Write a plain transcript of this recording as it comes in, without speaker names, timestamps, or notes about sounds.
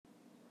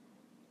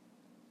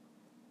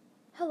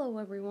Hello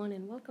everyone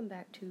and welcome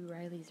back to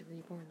Riley's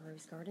Reborn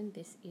Rose Garden.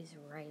 This is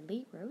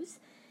Riley Rose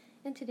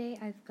and today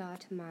I've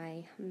got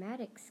my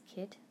Maddox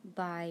kit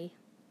by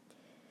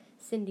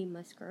Cindy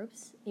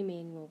Musgroves,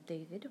 Emmanuel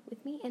David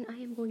with me, and I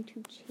am going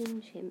to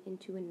change him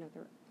into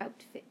another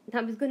outfit.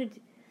 I was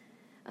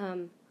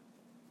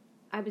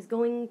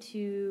going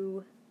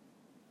to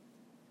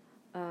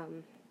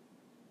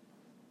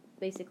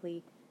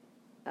basically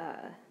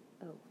oh,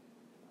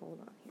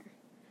 hold on here.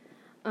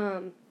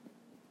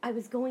 I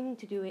was going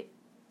to do it,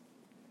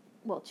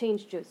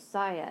 change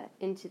Josiah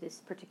into this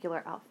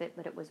particular outfit,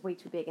 but it was way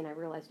too big, and I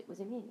realized it was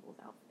Emmanuel's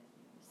outfit.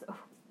 So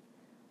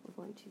we're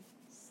going to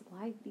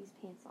slide these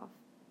pants off,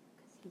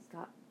 because he's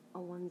got a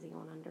onesie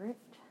on under it.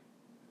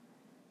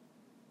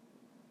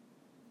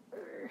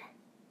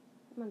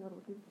 Come on,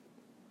 little dude.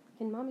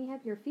 Can Mommy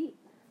have your feet?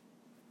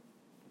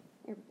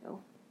 There we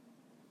go.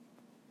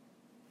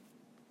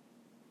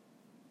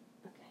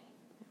 Okay.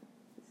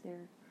 Is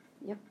there...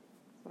 Yep,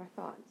 that's what I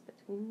thought. It's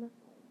between the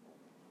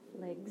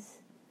legs.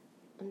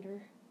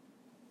 Under.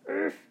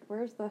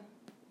 Where's the...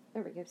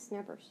 There we go,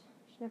 snappers.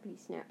 Snappity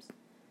snaps.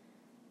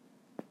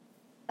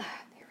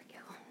 There we go.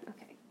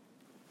 Okay.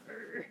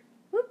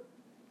 Whoop.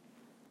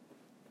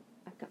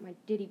 I've got my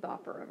diddy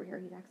bopper over here.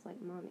 He acts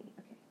like Mommy.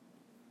 Okay.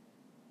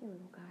 Hey,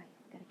 little guy.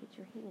 Gotta get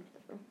your hand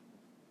through.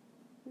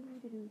 Wait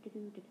a minute.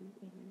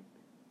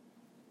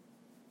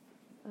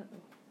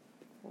 Uh-oh.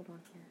 Hold on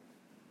here.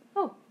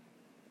 Oh!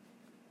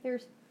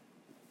 There's...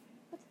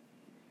 What?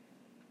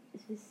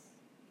 Is this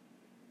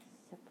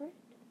separate?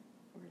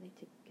 Or are they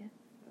together?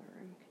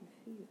 I'm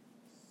confused.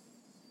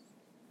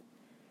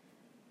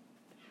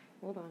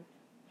 Hold on.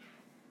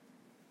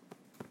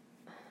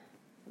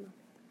 Come on.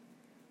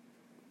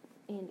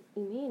 And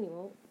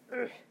Emmanuel,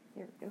 there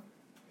we go,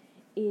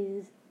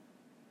 is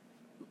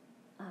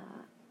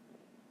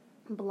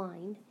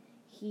blind.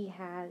 He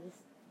has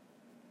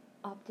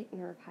optic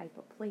nerve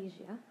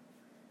hypoplasia,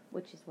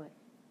 which is what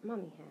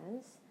Mommy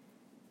has.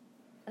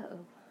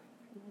 Uh-oh.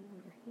 Your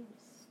hand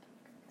is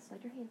stuck.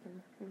 Slide your hand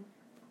through.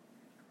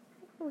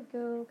 There we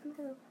go. Come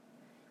through.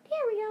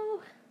 There we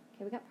go.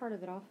 Okay, we got part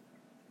of it off.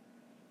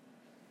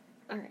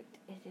 Alright,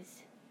 it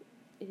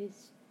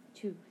is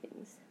two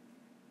things.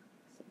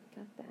 So we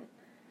got that.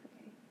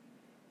 Okay.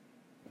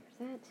 There's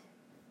that.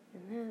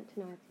 And that.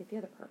 Now I have to get the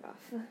other part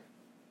off.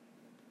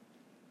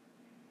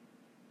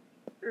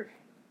 Okay.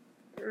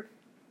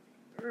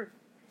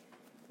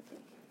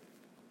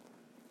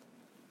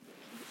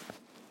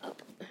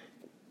 Up.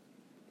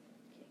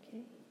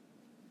 Okay.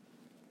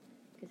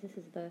 Because this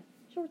is the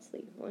short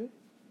sleeve one.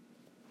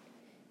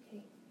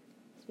 Okay,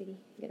 sweetie,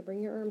 you gotta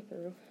bring your arm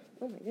through.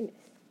 Oh my goodness.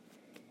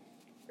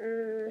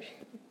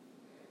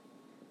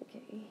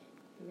 Okay,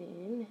 and then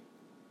you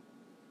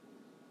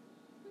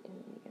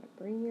gotta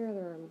bring your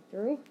other arm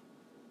through.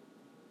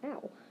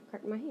 Ow,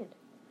 cracked my hand.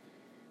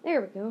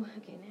 There we go.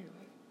 Okay, now,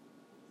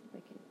 see if I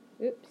can,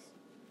 oops.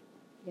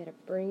 You gotta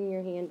bring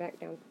your hand back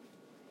down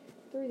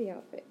through the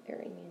outfit. There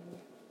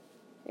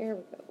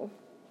we go.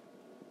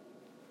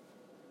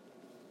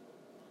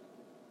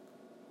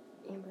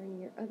 And bring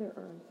your other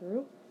arm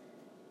through.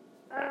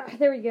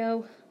 There we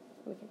go.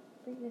 We can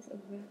bring this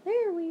over.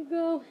 There we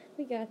go.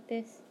 We got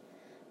this.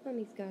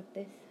 Mommy's got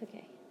this.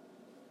 Okay.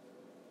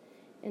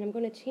 And I'm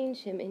going to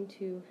change him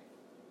into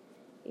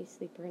a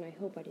sleeper, and I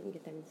hope I didn't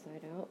get that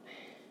inside out.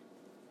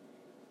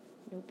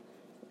 Nope.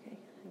 Okay,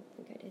 I don't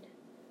think I did.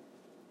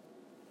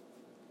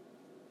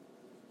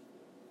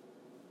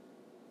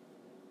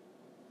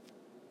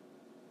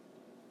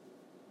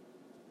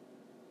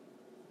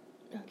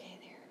 Okay,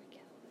 there we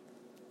go.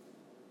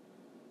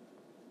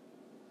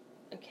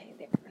 Okay,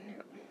 there.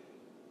 Now,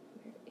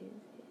 where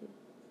is his...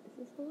 Is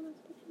this the one I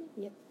was picturing?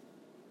 Yep.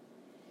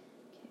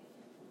 Okay.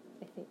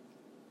 I think...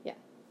 Yeah.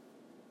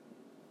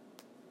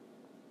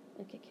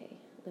 Okay,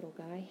 little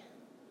guy.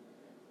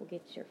 We'll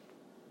get your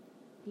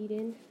feet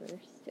in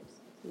first.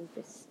 Let's move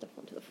this stuff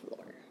onto the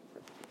floor.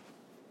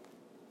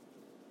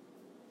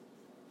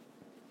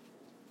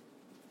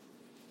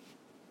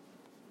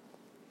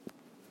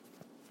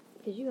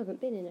 Because you haven't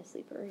been in a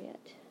sleeper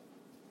yet.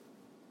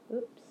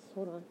 Oops,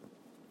 hold on.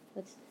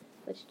 Let's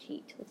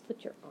cheat. Let's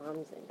put your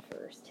arms in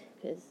first,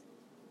 because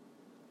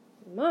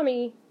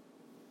Mommy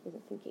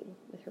isn't thinking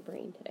with her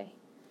brain today.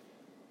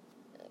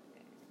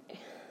 Okay.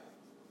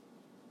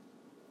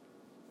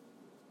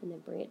 And then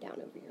bring it down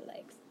over your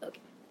legs.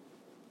 Okay.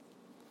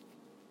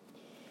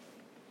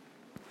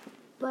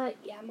 But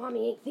yeah,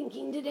 Mommy ain't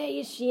thinking today,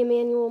 is she,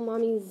 Emmanuel?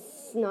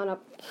 Mommy's not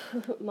up.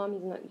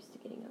 Mommy's not used to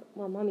getting up.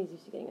 Well, Mommy's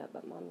used to getting up,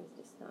 but Mommy's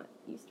just not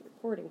used to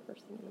recording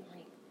first thing in the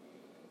morning.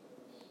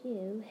 So,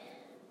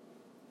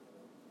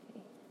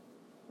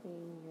 okay,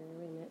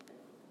 wait a minute.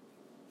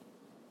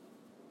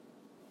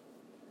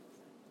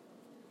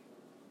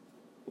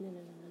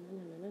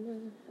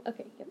 No.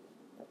 Okay, yep,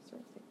 that's the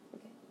right thing.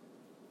 Okay.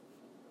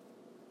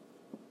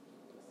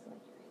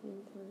 Slide your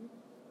hand through.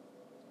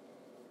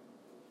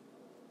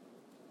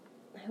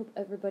 I hope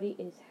everybody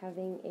is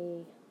having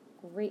a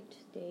great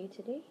day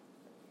today.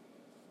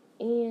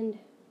 And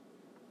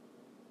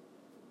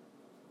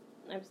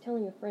I was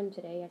telling a friend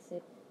today, I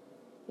said,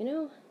 you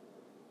know,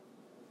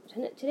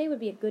 today would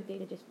be a good day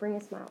to just bring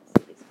a smile to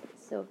somebody's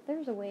face. So if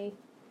there's a way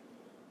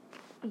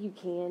you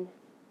can,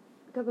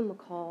 give them a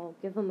call,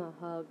 give them a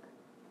hug,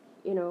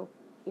 you know,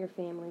 your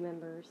family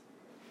members.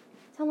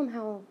 Tell them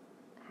how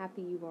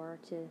happy you are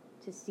to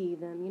see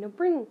them. You know,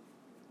 bring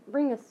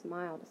a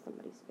smile to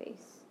somebody's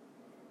face.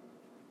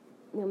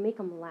 You know, make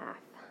them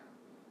laugh.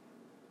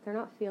 If they're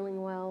not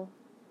feeling well,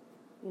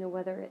 you know,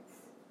 whether it's,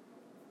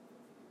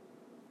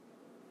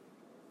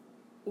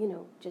 you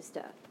know, just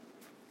a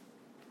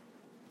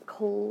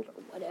cold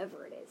or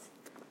whatever it is,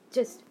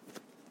 just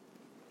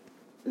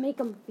make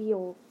them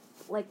feel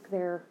like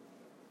they're,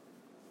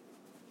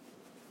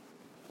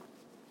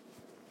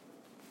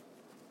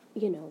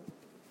 you know,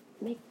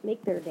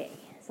 make their day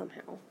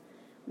somehow.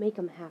 Make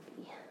them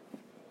happy.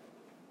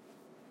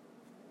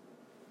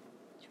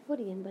 Put your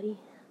footy in, buddy.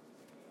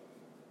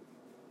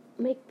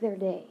 Make their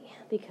day,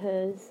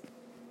 because,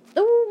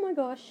 oh my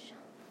gosh,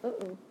 uh-oh,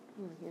 come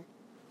on here.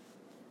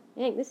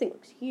 Dang, this thing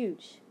looks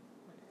huge.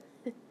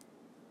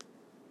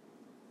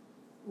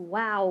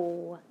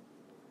 Wow.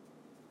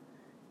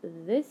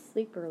 This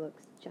sleeper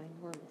looks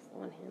ginormous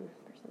on him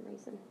for some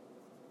reason.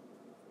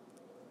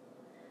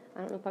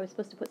 I don't know if I was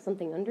supposed to put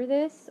something under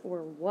this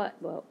or what,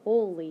 but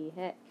holy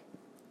heck.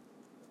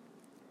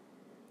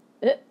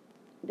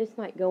 This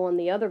might go on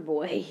the other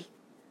boy.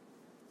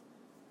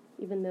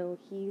 Even though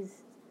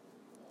he's...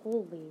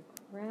 Holy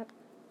crap.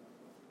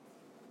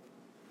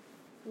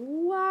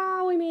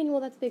 Wow,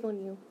 Emmanuel, that's big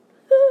on you.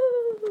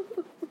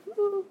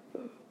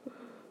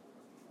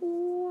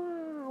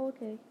 Wow,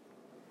 okay.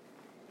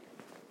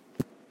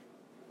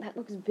 That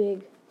looks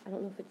big. I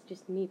don't know if it's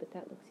just me, but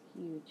that looks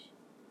huge.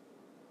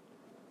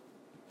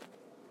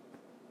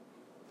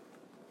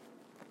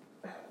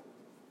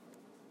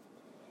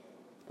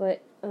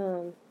 But,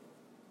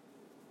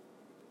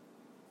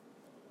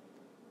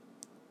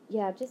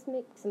 yeah, just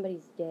make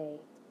somebody's day.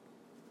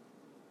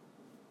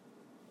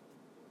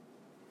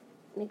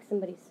 Make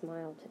somebody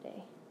smile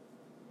today.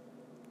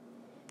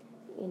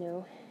 You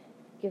know,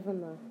 give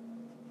them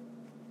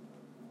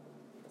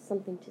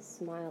something to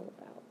smile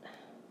about.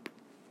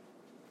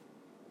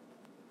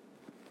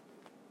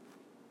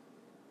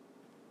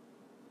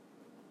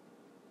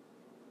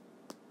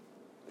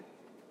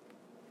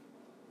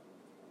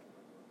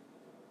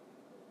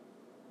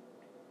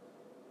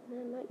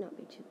 That might not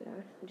be too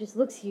bad. It just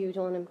looks huge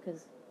on him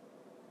because,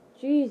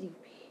 jeez, you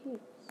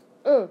peeps.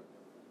 Uh-oh.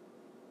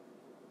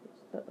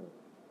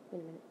 Wait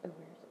a minute. Oh,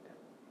 where is it?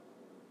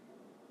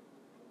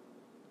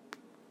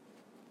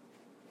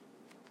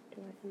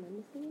 Am I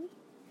missing any?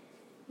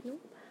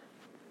 Nope.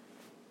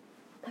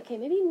 Okay,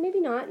 maybe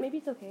not. Maybe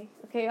it's okay.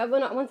 Okay,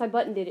 once I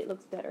buttoned it, it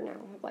looks better now.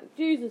 I'm like,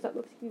 Jesus, that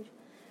looks huge.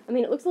 I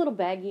mean, it looks a little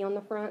baggy on the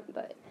front,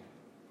 but...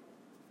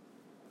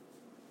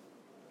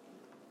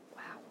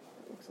 Wow,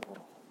 it looks a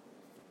little...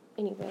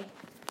 Anyway,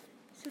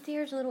 so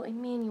there's a little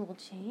Emmanuel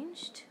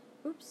changed.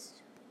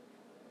 Oops.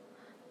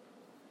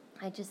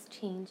 I just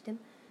changed him.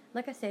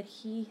 Like I said,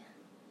 he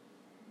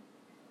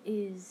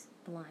is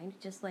blind,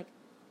 just like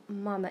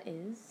Mama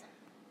is.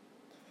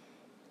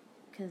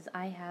 Because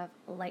I have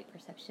light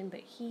perception,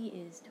 but he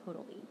is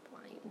totally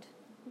blind.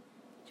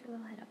 Get your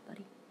little head up,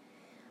 buddy.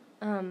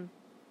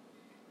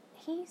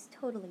 He's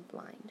totally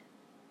blind,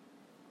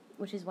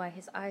 which is why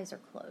his eyes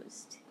are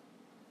closed.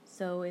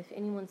 So if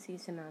anyone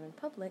sees him out in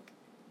public,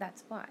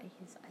 that's why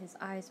his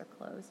eyes are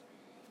closed.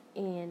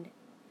 And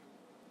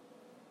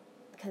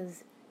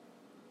because,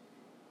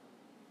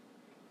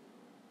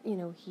 you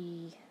know,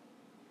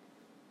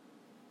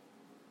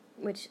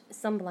 which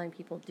some blind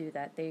people do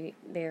that,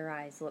 their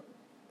eyes look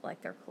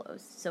like they're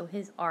closed. So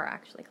his are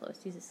actually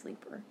closed. He's a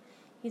sleeper.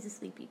 He's a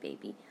sleepy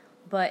baby.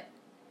 But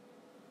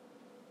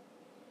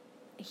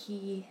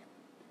he,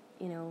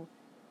 you know,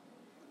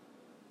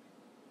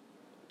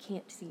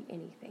 can't see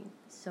anything.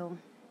 So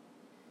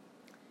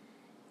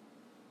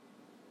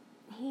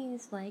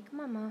he's like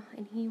Mama,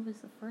 and he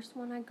was the first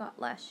one I got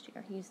last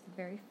year. He's the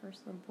very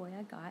first little boy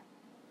I got.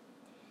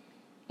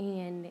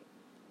 And,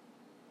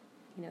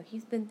 you know,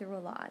 he's been through a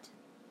lot,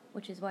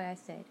 which is why I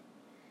said,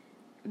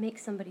 make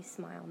somebody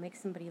smile, make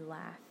somebody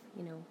laugh,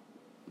 you know,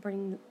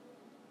 bring,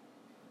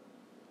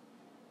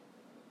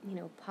 you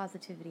know,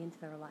 positivity into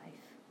their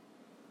life.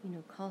 You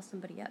know, call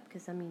somebody up,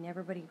 because, I mean,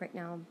 everybody right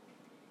now,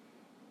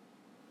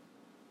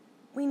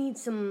 we need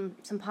some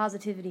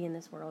positivity in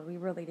this world. We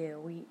really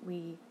do.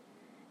 We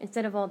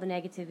instead of all the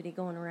negativity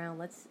going around,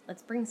 let's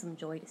bring some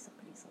joy to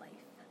somebody's life.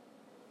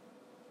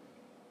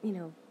 You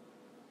know,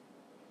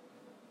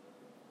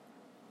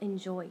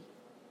 enjoy,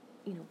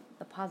 you know,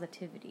 the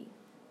positivity.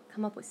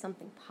 Come up with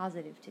something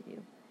positive to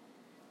do.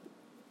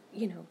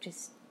 You know,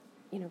 just,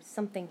 you know,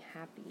 something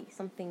happy,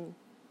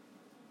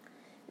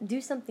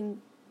 do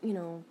something, you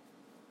know,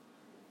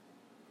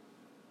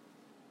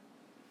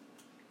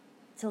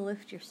 to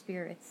lift your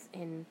spirits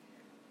and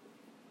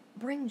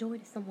bring joy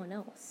to someone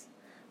else.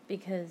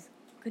 Because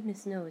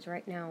goodness knows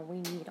right now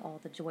we need all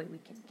the joy we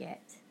can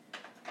get.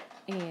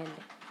 And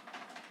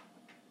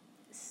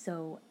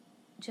so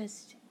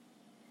just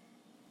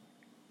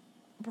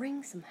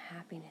bring some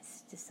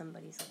happiness to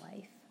somebody's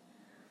life.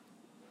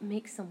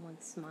 make someone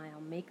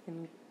smile, make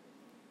them,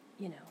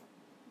 you know,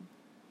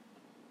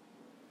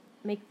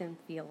 make them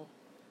feel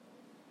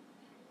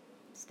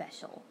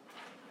special,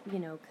 you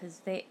know,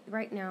 because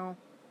right now,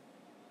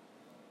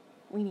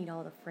 we need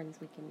all the friends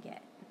we can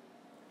get,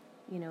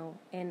 you know,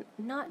 and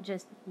not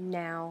just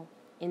now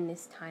in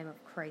this time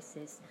of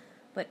crisis,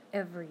 but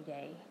every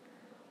day.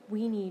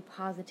 We need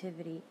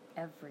positivity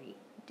every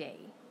day,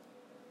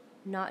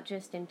 not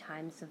just in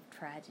times of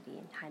tragedy,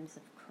 in times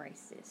of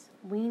crisis.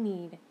 We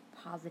need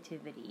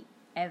positivity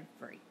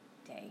every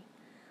day,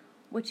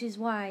 which is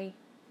why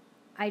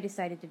I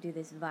decided to do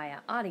this via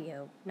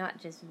audio, not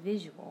just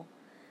visual,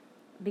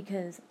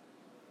 because,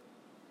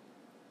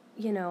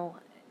 you know,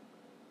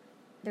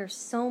 there's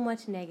so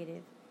much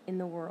negative in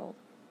the world,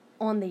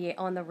 on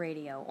the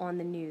radio, on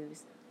the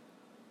news,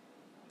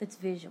 that's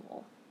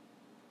visual.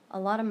 A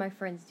lot of my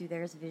friends do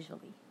theirs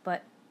visually,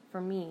 but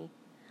for me,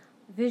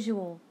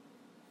 visual,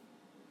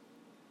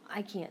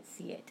 I can't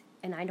see it,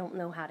 and I don't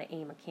know how to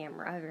aim a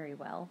camera very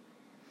well.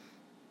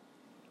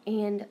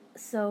 And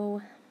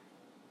so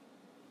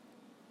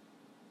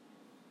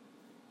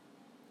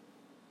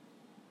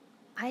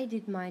I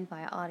did mine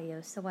via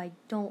audio, so I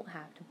don't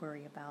have to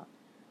worry about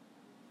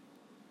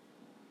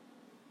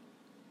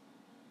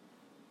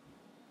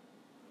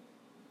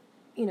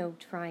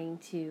trying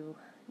to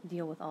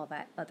deal with all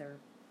that other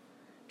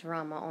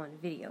drama on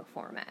video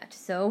format.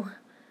 So,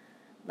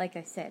 like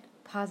I said,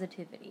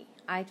 positivity.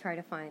 I try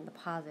to find the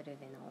positive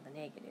in all the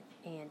negative,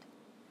 and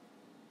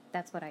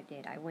that's what I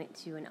did. I went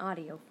to an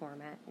audio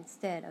format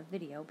instead of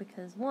video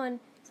because,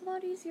 one, it's a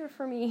lot easier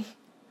for me.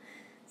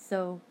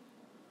 So,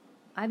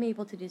 I'm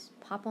able to just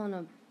pop on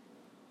a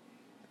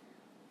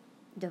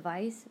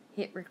device,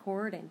 hit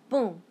record, and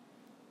boom,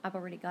 I've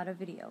already got a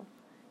video.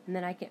 And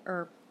then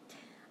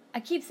I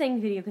keep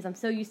saying video because I'm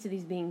so used to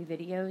these being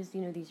videos,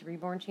 these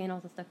Reborn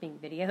channels and stuff being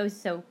videos,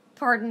 so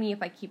pardon me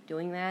if I keep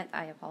doing that,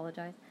 I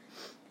apologize.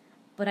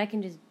 But I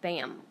can just,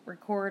 bam,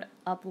 record,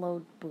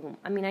 upload, boom.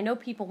 I mean, I know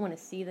people want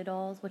to see the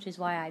dolls, which is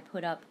why I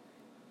put up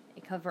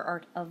a cover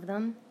art of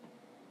them.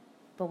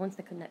 But once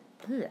the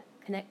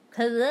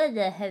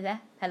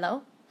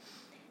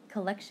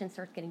collection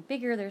starts getting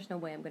bigger, there's no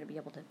way I'm going to be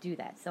able to do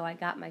that. So I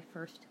got my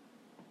first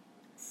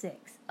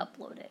 6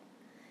 uploaded.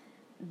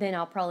 Then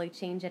I'll probably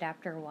change it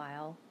after a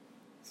while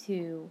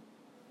to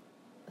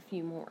a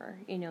few more,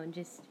 and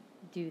just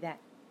do that.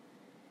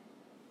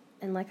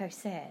 And like I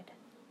said,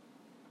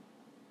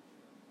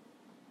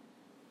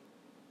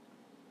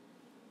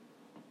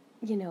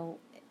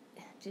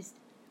 just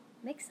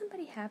make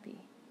somebody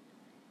happy.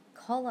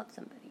 Call up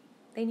somebody.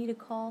 They need a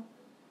call,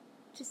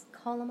 just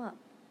call them up.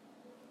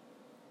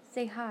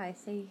 Say hi,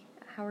 say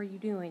how are you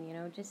doing,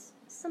 just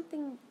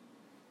something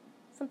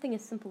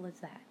as simple as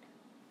that.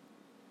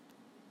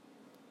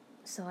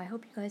 So I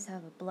hope you guys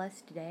have a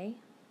blessed day,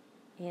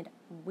 and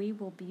we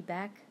will be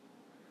back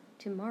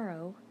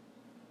tomorrow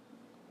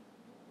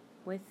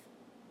with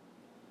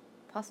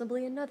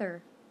possibly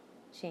another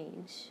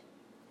change.